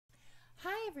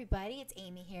everybody, it's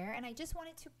Amy here, and I just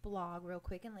wanted to blog real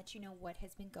quick and let you know what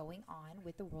has been going on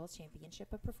with the World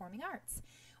Championship of Performing Arts.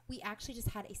 We actually just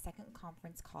had a second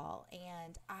conference call,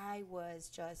 and I was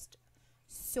just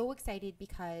so excited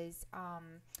because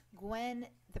Gwen,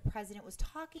 the president, was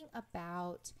talking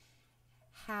about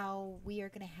how we are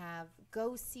going to have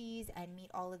go-sees and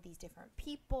meet all of these different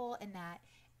people, and that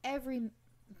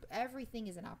everything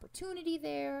is an opportunity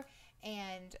there,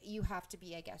 and you have to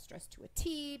be, I guess, dressed to a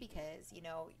T because, you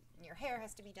know, your hair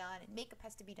has to be done and makeup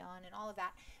has to be done and all of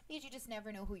that, because you just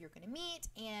never know who you're going to meet,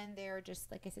 and there are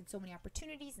just, like I said, so many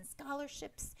opportunities and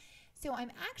scholarships. So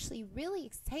I'm actually really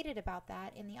excited about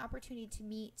that and the opportunity to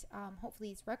meet hopefully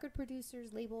these record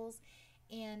producers, labels,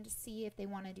 and see if they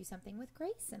want to do something with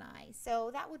Grace and I. So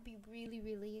that would be really,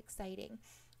 really exciting.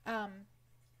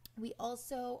 We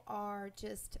also are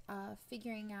just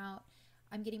figuring out,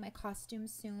 I'm getting my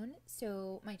costumes soon,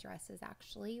 so my dresses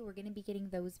actually, we're going to be getting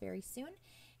those very soon,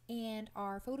 and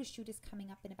our photo shoot is coming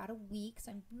up in about a week,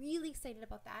 so I'm really excited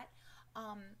about that.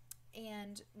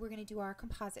 And we're going to do our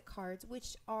composite cards,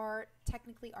 which are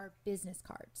technically our business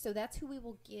cards. So that's who we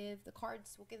will give the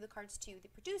cards. We'll give the cards to the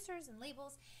producers and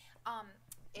labels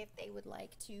if they would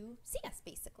like to see us,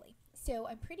 basically. So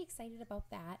I'm pretty excited about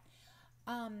that.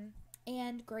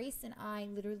 And Grace and I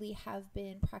literally have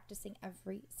been practicing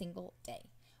every single day.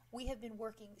 We have been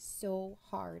working so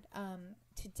hard.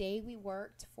 Today we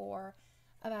worked for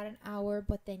about an hour,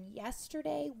 but then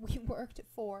yesterday we worked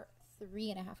for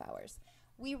 3.5 hours.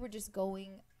 We were just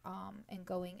going and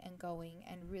going and going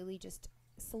and really just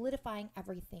solidifying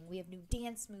everything. We have new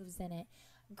dance moves in it.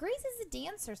 Grace is a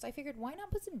dancer, so I figured why not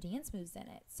put some dance moves in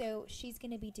it? So she's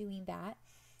going to be doing that.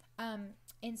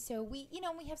 And so we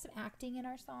have some acting in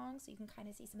our songs, so you can kind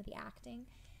of see some of the acting.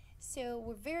 So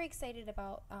we're very excited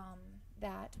about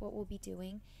that, what we'll be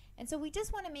doing. And so we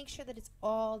just want to make sure that it's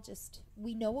all just,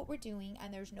 we know what we're doing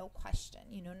and there's no question,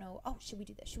 no, oh, should we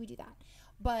do this? Should we do that?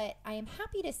 But I am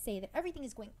happy to say that everything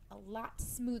is going a lot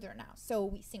smoother now. So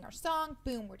we sing our song,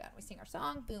 boom, we're done. We sing our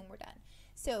song, boom, we're done.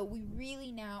 So we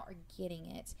really now are getting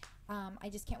it. I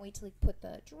just can't wait to put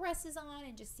the dresses on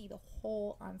and just see the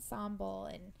whole ensemble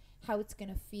and how it's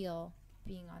going to feel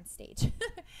being on stage.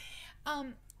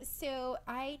 So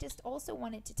I just also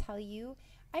wanted to tell you,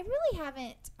 I really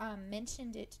haven't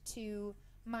mentioned it to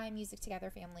my Music Together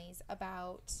families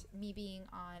about me being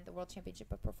on the World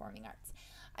Championship of Performing Arts.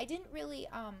 I didn't really,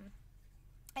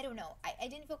 I don't know, I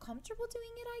didn't feel comfortable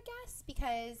doing it, I guess,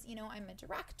 because, I'm a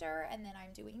director and then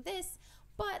I'm doing this.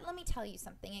 But let me tell you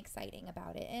something exciting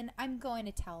about it, and I'm going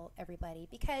to tell everybody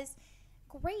because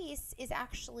Grace is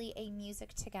actually a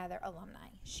Music Together alumni.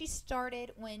 She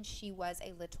started when she was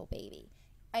a little baby.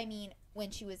 I mean,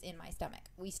 when she was in my stomach.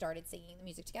 We started singing the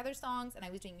Music Together songs, and I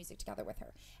was doing Music Together with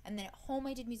her. And then at home,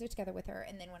 I did Music Together with her.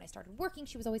 And then when I started working,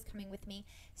 she was always coming with me.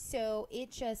 So it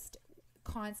just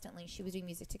constantly, she was doing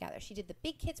Music Together. She did the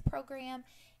Big Kids program,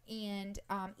 and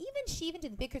she even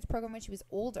did the Big Kids program when she was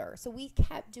older. So we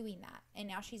kept doing that. And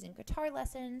now she's in guitar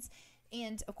lessons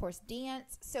and, of course,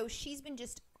 dance. So she's been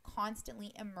just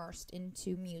constantly immersed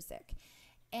into music.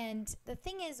 And the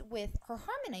thing is, with her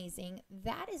harmonizing,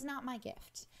 that is not my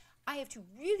gift. I have to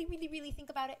really, really, really think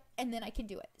about it, and then I can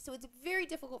do it. So it's very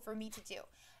difficult for me to do.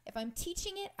 If I'm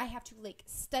teaching it, I have to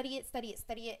study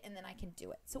it, and then I can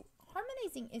do it. So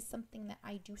harmonizing is something that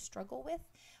I do struggle with,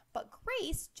 but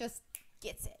Grace just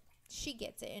gets it. She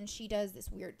gets it, and she does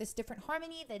this different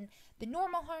harmony than the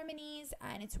normal harmonies,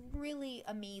 and it's really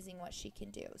amazing what she can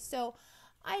do. So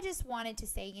I just wanted to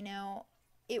say,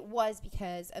 it was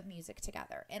because of Music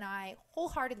Together, and I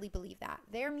wholeheartedly believe that.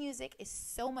 Their music is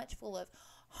so much full of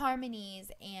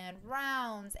harmonies and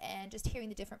rounds and just hearing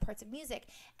the different parts of music.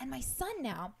 And my son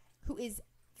now, who is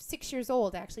 6 years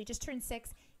old, actually just turned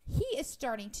 6, he is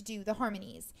starting to do the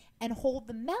harmonies and hold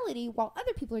the melody while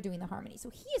other people are doing the harmony. So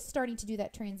he is starting to do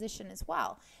that transition as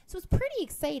well. So it's pretty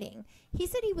exciting. He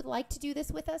said he would like to do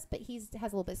this with us, but he has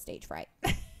a little bit of stage fright.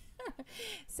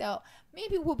 So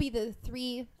maybe we'll be the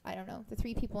three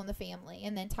people in the family,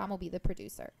 and then Tom will be the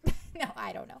producer. No,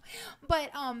 I don't know.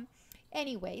 But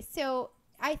anyway, so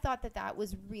I thought that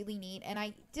was really neat, and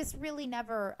I just really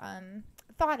never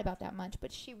thought about that much,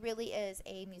 but she really is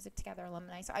a Music Together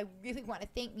alumni. So I really want to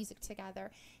thank Music Together,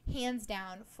 hands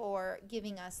down, for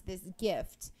giving us this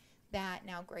gift that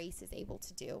now Grace is able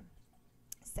to do.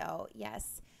 So,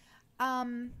 yes.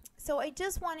 So I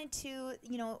just wanted to,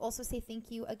 also say thank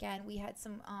you again. We had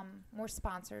some more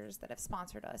sponsors that have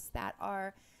sponsored us that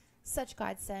are such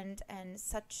godsend and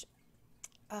such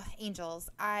angels.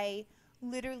 I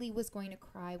literally was going to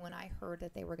cry when I heard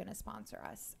that they were going to sponsor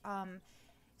us.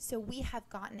 So we have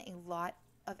gotten a lot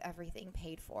of everything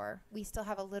paid for. We still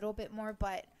have a little bit more,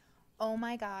 but Oh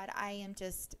my God, I am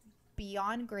just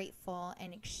beyond grateful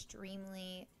and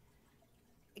extremely,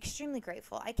 extremely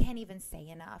grateful. I can't even say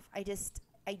enough. I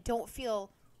don't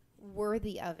feel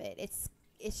worthy of it.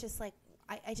 It's just like,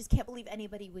 I just can't believe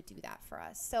anybody would do that for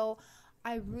us. So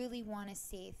I really want to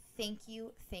say thank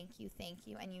you, thank you, thank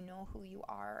you. And you know who you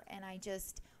are. And I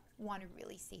just want to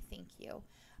really say thank you.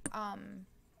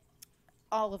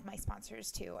 All of my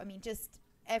sponsors too. I mean, just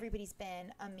everybody's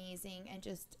been amazing and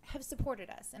just have supported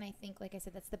us. And I think, like I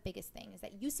said, that's the biggest thing, is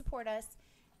that you support us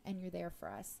and you're there for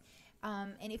us.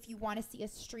 And if you want to see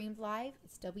us streamed live,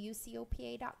 it's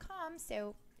WCOPA.com.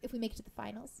 So if we make it to the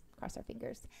finals, cross our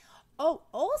fingers. Oh,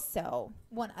 also,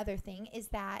 one other thing is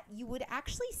that you would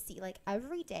actually see, like,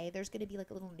 every day there's going to be like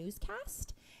a little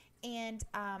newscast and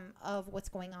of what's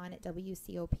going on at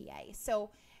WCOPA.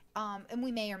 So, and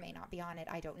we may or may not be on it,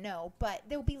 I don't know, but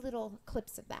there'll be little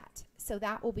clips of that. So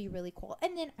that will be really cool.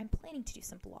 And then I'm planning to do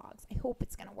some blogs. I hope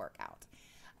it's going to work out.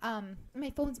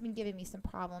 My phone's been giving me some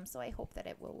problems, so I hope that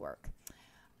it will work.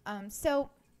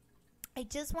 So I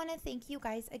just want to thank you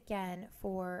guys again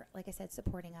for, like I said,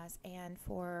 supporting us, and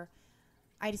for,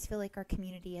 I just feel like our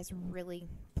community has really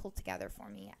pulled together for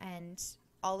me, and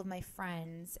all of my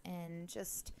friends, and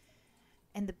just,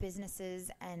 and the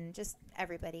businesses, and just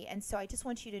everybody. And so I just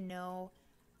want you to know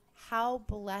how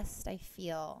blessed I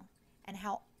feel, and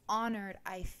how honored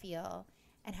I feel,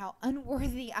 and how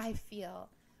unworthy I feel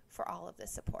for all of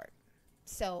this support.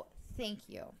 So thank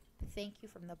you. Thank you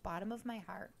from the bottom of my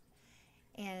heart.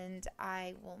 And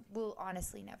I will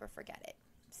honestly never forget it.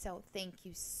 So thank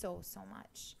you so, so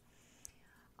much.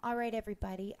 All right,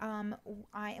 everybody.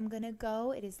 I am going to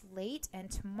go. It is late,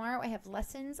 and tomorrow I have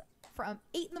lessons from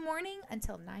 8 in the morning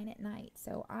until 9 at night.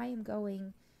 So I am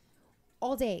going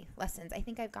all day lessons. I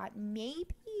think I've got maybe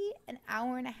an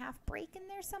hour and a half break in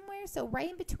there somewhere. So right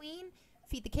in between,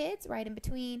 feed the kids, right in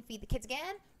between, feed the kids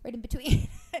again, right in between,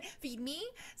 feed me.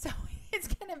 So it's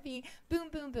going to be boom,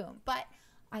 boom, boom. But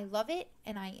I love it,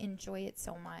 and I enjoy it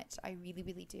so much. I really,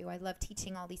 really do. I love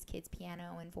teaching all these kids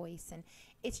piano and voice, and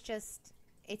it's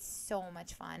so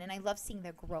much fun, and I love seeing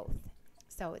their growth.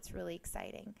 So it's really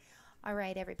exciting. All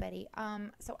right, everybody.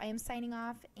 So I am signing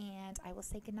off, and I will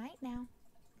say goodnight now.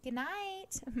 Good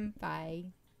night. Bye.